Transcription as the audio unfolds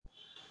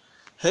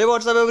Hey,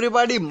 what's up,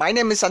 everybody? My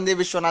name is Sandeep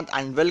Vishwanath,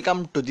 and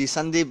welcome to the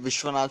Sandeep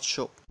Vishwanath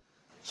Show.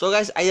 So,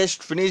 guys, I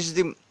just finished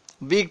the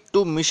week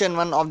 2 mission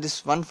 1 of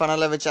this one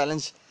funnel away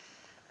challenge,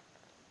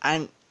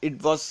 and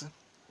it was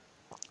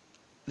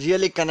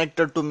really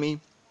connected to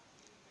me.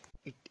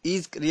 It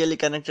is really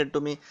connected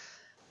to me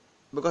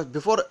because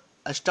before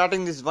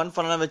starting this one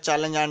funnel away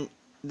challenge and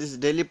this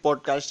daily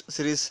podcast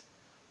series,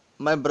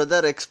 my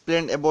brother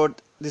explained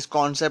about this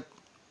concept,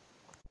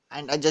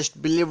 and I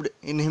just believed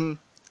in him.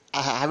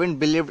 I haven't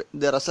believed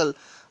the Russell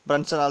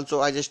Brunson also.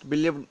 I just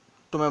believed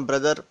to my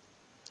brother,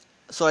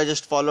 so I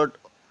just followed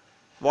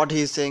what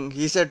he is saying.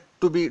 He said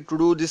to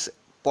do this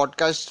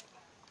podcast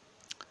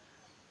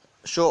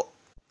show.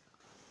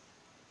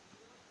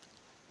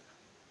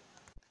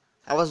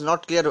 I was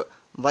not clear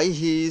why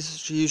he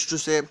used to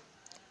say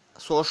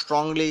so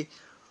strongly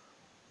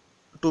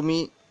to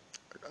me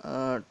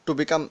to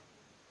become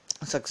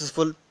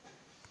successful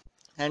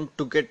and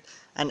to get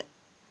an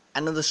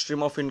another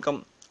stream of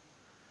income.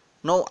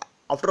 Now,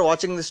 after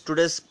watching this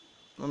today's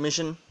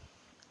mission,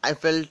 I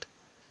felt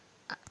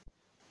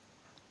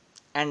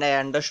and I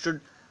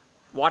understood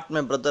what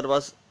my brother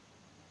was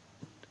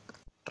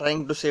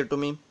trying to say to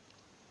me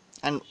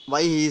and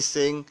why he is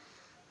saying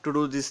to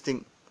do this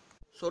thing.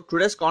 So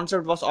today's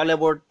concept was all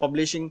about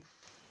publishing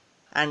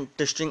and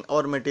testing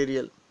our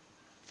material.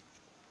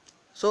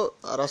 So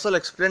Russell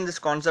explained this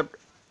concept.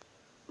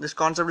 This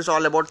concept is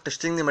all about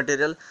testing the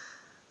material.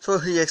 So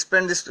he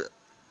explained this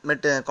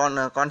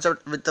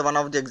concept with one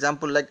of the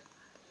example, like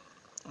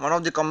one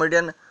of the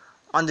comedian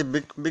on the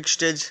big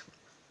stage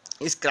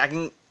is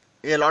cracking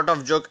a lot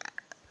of joke,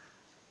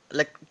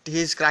 like he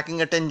is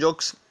cracking a 10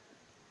 jokes,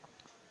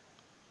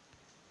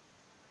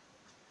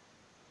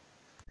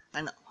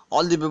 and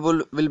all the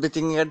people will be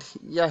thinking that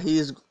yeah, he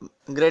is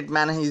great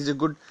man, he is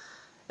good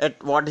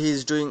at what he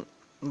is doing.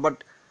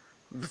 But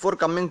before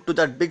coming to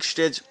that big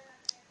stage,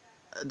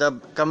 the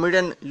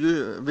comedian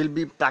you will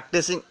be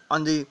practicing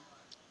on the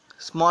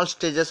small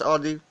stages or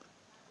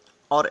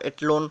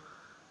at alone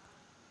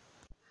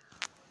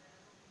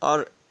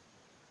or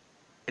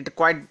at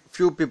quite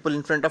few people,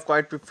 in front of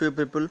quite few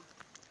people.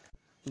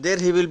 There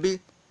he will be,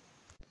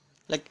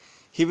 like,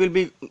 he will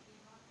be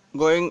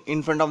going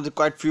in front of the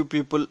quite few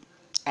people,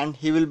 and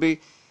he will be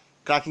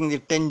cracking the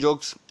 10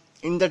 jokes.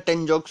 In the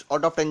 10 jokes,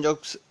 out of 10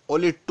 jokes,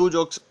 only 2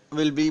 jokes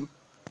will be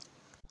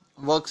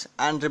works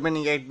and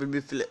remaining 8 will be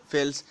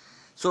fails.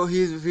 So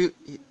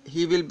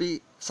he will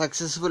be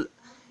successful,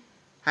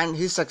 and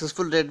his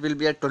successful rate will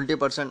be at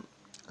 20%.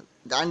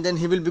 And then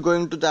he will be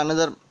going to the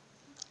another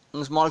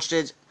small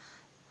stage,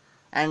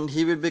 and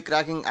he will be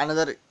cracking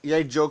another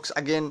 8 jokes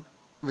again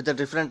with the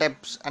different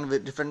types and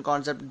with different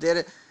concept.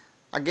 There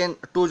again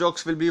 2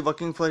 jokes will be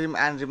working for him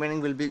and remaining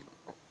will be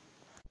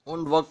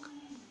won't work.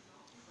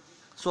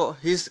 So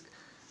his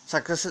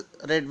success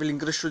rate will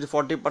increase to the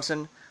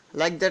 40%,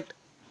 like that.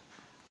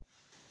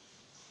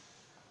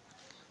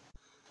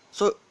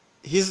 So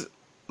his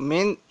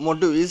main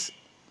motive is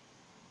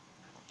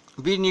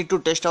we need to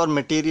test our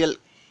material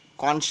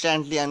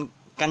constantly and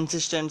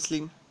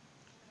consistently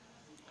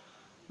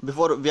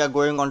before we are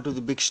going on to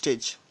the big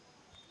stage.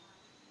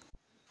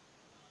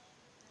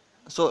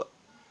 So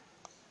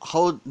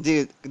how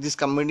this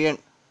comedian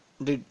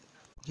did,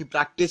 he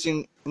practiced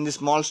in the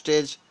small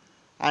stage,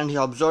 and he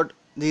observed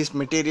this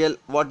material,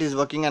 what is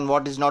working and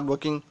what is not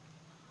working,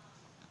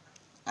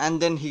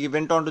 and then he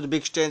went on to the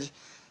big stage,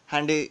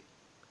 and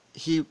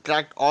he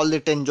cracked all the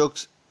 10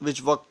 jokes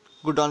which worked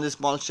good on the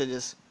small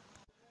stages.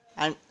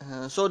 And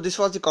so this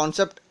was the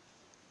concept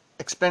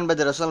explained by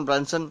the Russell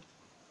Brunson.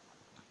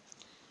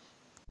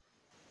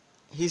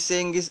 He's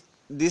saying is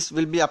this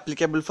will be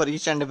applicable for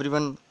each and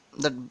everyone,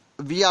 that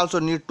we also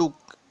need to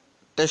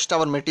test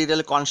our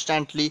material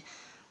constantly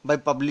by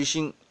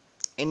publishing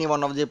any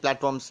one of the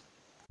platforms.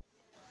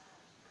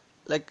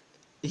 Like,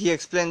 he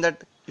explained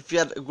that if we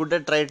are good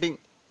at writing,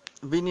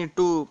 we need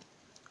to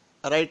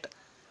write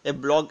a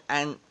blog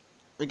and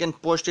we can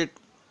post it.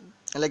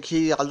 Like,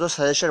 he also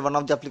suggested one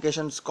of the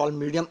applications called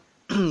Medium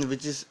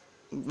which is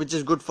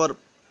good for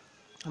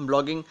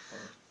blogging.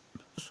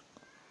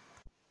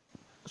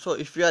 So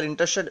if you are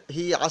interested,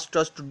 he asked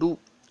us to do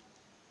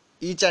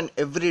each and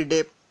every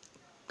day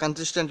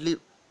consistently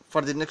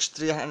for the next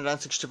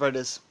 365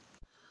 days.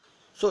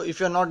 So if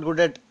you're not good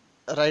at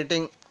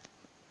writing,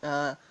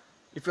 uh,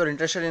 if you're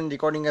interested in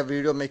recording a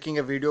video, making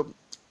a video,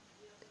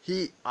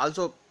 he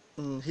also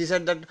he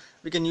said that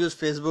we can use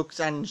Facebooks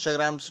and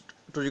Instagrams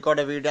to record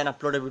a video and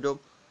upload a video.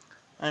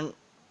 And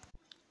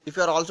if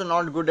you're also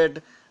not good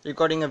at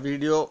recording a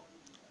video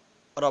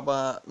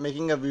or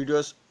making a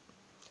videos,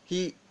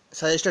 he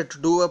suggested to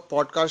do a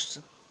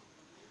podcast.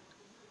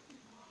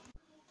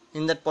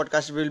 In that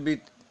podcast, we will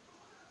be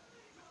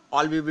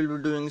all we will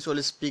be doing is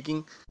only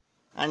speaking,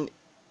 and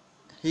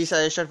he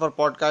suggested for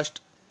podcast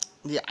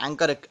the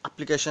Anchor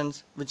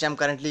applications which I'm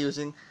currently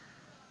using.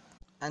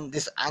 And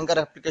this Anchor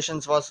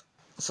applications was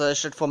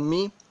suggested for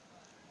me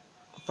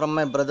from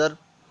my brother.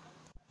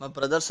 My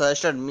brother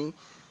suggested me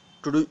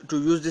to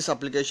use this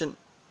application,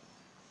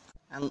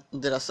 and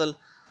the Russell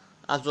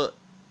also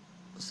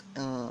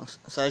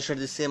suggested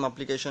the same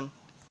application.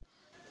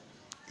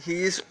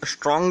 He is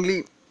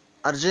strongly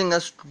urging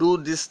us to do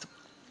this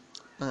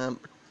uh,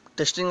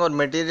 testing or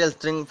material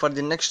thing for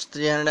the next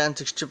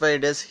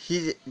 365 days.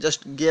 He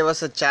just gave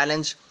us a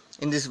challenge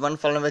in this one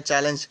follower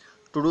challenge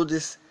to do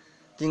this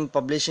thing,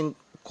 publishing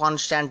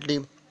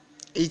constantly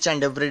each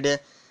and every day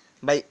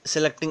by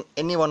selecting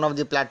any one of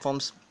the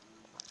platforms.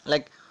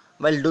 Like,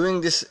 while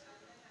doing this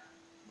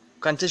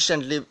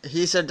consistently,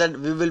 he said that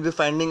we will be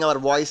finding our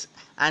voice,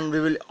 and we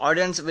will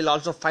audience will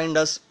also find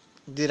us.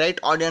 The right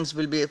audience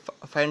will be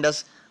find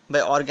us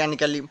by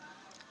organically.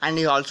 And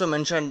he also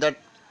mentioned that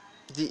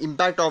the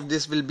impact of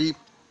this will be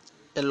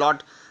a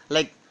lot.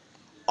 Like,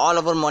 all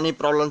our money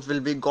problems will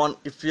be gone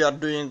if we are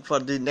doing for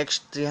the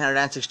next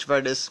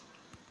 365 days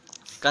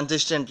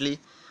consistently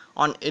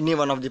on any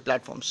one of the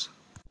platforms.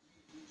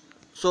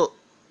 So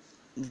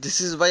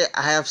this is why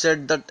I have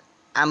said that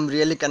I'm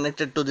really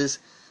connected to this,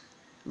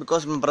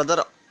 because my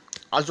brother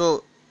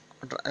also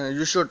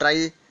used to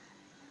try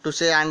to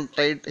say and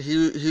try. He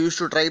used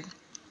to try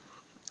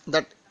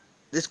that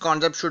this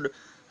concept should.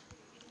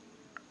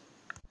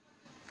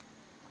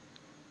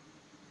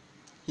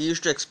 He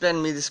used to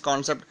explain me this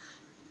concept,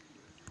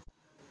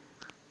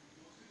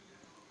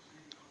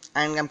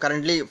 and I'm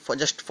currently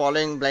just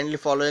following blindly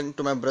following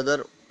to my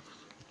brother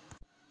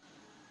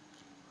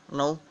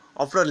now.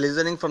 After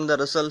listening from the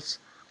results,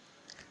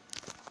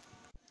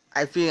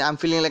 I'm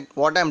feeling like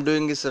what I'm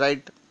doing is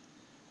right,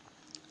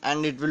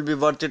 and it will be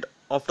worth it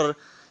after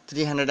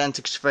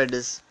 365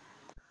 days.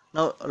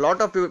 Now a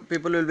lot of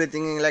people will be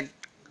thinking like,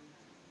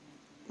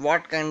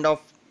 what kind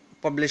of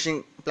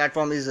publishing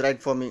platform is right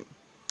for me.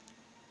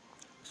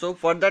 So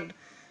for that,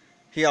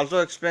 he also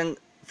explained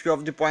few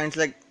of the points,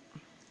 like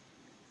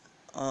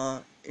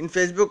in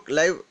Facebook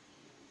live,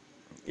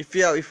 if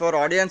your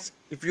audience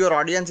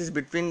is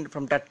between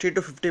from 30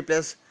 to 50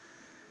 plus,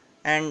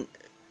 and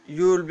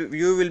you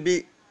will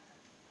be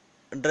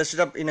dressed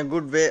up in a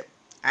good way,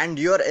 and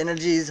your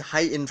energy is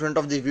high in front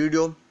of the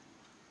video,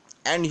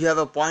 and you have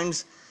a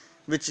points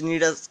which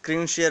need a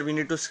screen share, we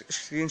need to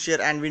screen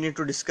share, and we need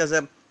to discuss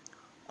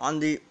on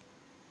the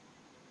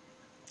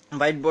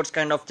whiteboards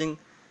kind of thing,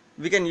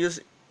 we can use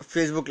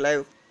Facebook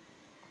live.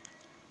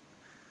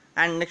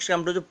 And next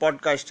come to the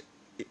podcast.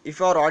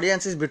 If our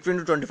audience is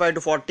between 25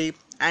 to 40,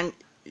 and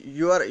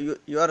you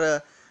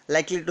are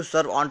likely to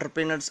serve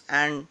entrepreneurs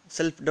and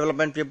self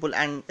development people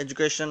and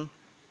education,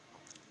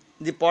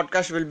 the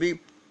podcast will be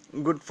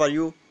good for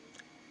you.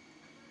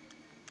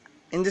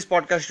 In this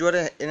podcast,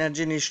 your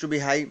energy needs to be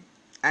high,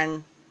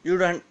 and you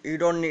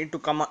don't need to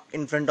come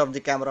in front of the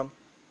camera.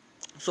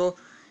 So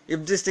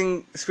if this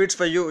thing fits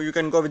for you, you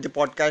can go with the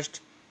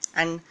podcast.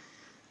 And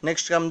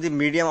next comes the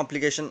medium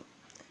application.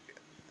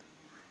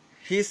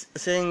 He's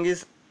saying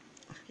is,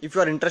 if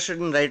you are interested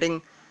in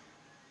writing,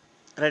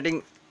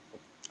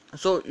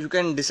 so you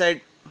can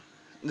decide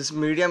this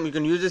medium, you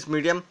can use this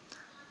medium,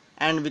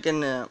 and we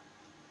can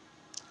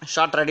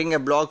start writing a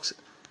blogs.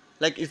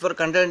 Like, if your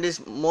content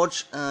is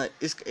much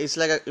is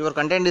like your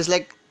content is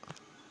like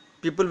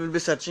people will be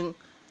searching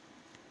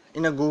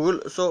in a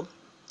Google, so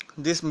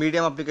this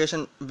medium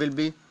application will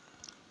be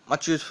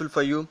much useful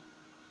for you.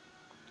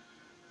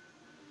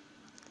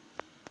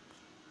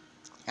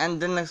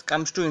 And then next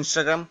comes to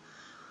Instagram.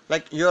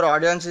 Like, your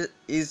audience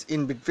is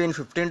in between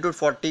 15 to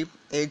 40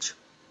 age,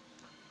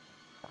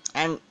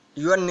 and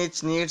your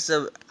niche needs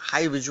a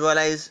high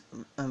visuals,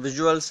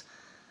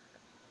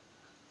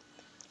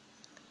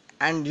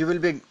 and you will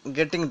be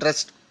getting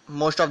dressed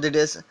most of the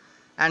days,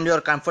 and you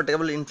are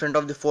comfortable in front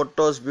of the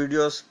photos,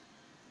 videos.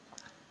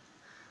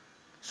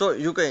 So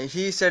you can,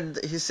 he said,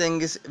 he's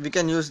saying is, we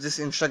can use this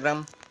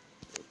Instagram,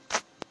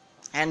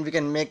 and we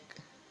can make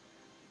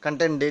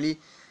content daily.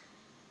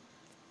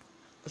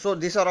 So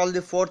these are all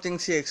the four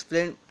things he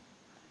explained,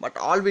 but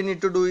all we need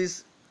to do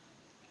is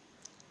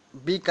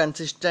be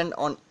consistent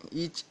on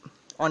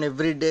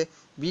every day.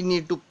 We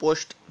need to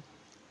post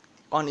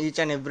on each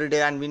and every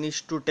day, and we need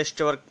to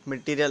test our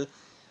material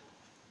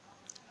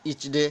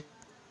each day.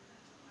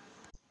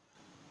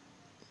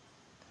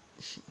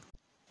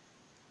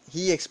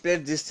 He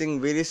explained this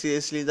thing very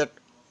seriously, that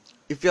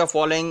if you are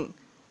following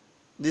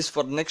this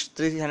for next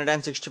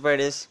 365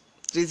 days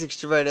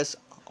 365 days,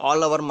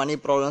 all our money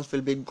problems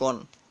will be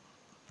gone.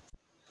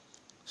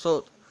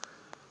 So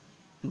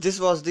this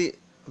was the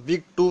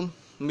week 2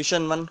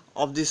 mission 1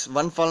 of this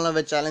one funnel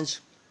away challenge.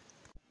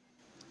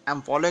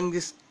 I'm following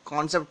this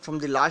concept from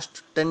the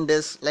last 10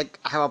 days. Like,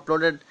 I have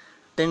uploaded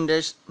 10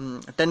 days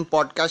 10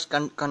 podcasts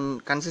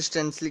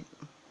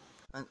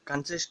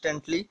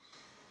consistently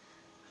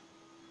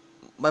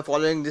by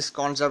following this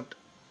concept,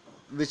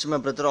 which my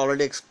brother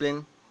already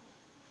explained.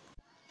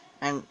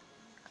 And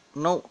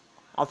now,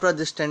 after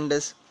this 10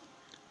 days,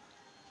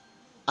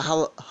 I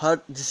have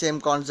heard the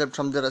same concept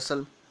from the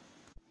Russell,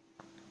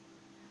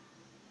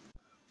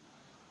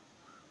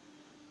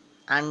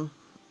 and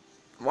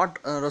what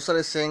Russell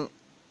is saying,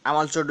 I'm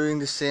also doing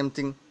the same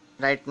thing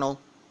right now.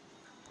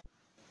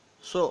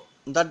 So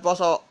that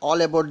was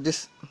all about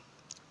this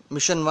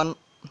mission 1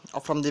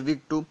 from the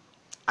week 2.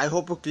 I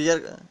hope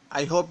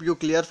you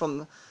clear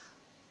from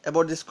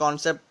about this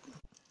concept,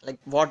 like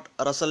what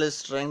Russell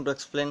is trying to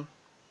explain.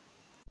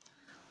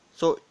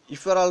 So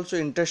if you are also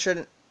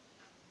interested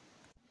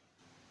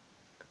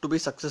to be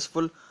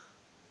successful,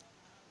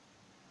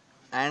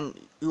 and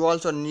you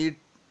also need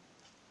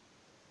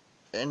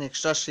an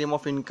extra stream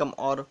of income,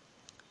 or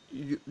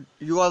you,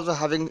 you're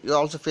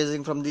also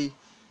facing from the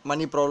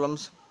money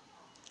problems,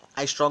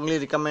 I strongly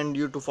recommend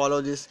you to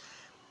follow this.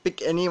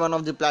 Pick any one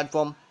of the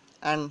platform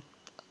and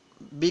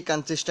be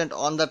consistent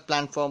on that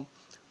platform,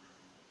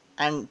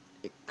 and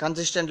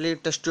consistently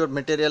test your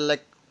material,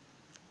 like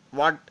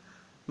what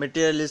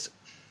material is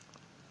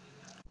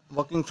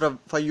working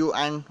for you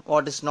and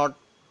what is not,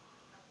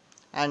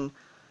 and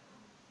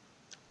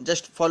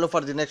just follow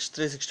for the next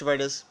 365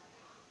 days,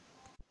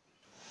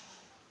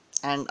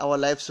 and our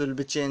lives will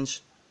be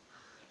changed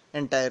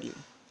entirely.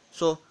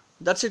 So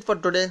that's it for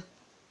today.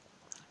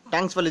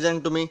 Thanks for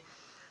listening to me,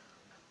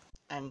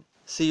 and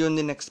see you in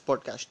the next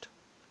podcast.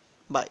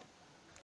 Bye.